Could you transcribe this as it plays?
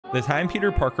The time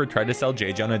Peter Parker tried to sell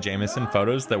J. Jonah Jameson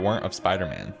photos that weren't of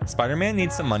Spider-Man. Spider-Man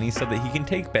needs some money so that he can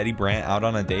take Betty Brant out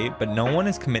on a date, but no one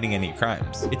is committing any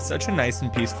crimes. It's such a nice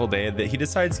and peaceful day that he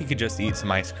decides he could just eat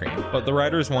some ice cream, but the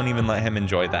writers won't even let him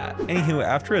enjoy that. Anywho,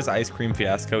 after his ice cream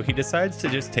fiasco, he decides to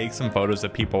just take some photos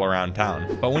of people around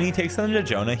town, but when he takes them to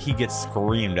Jonah, he gets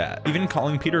screamed at, even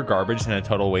calling Peter garbage and a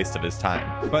total waste of his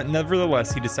time. But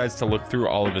nevertheless, he decides to look through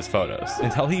all of his photos,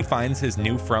 until he finds his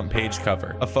new front page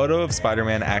cover, a photo of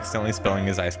Spider-Man accidentally spilling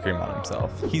his ice cream on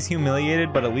himself. He's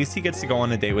humiliated, but at least he gets to go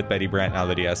on a date with Betty Brant now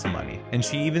that he has some money, and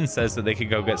she even says that they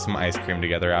could go get some ice cream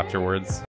together afterwards.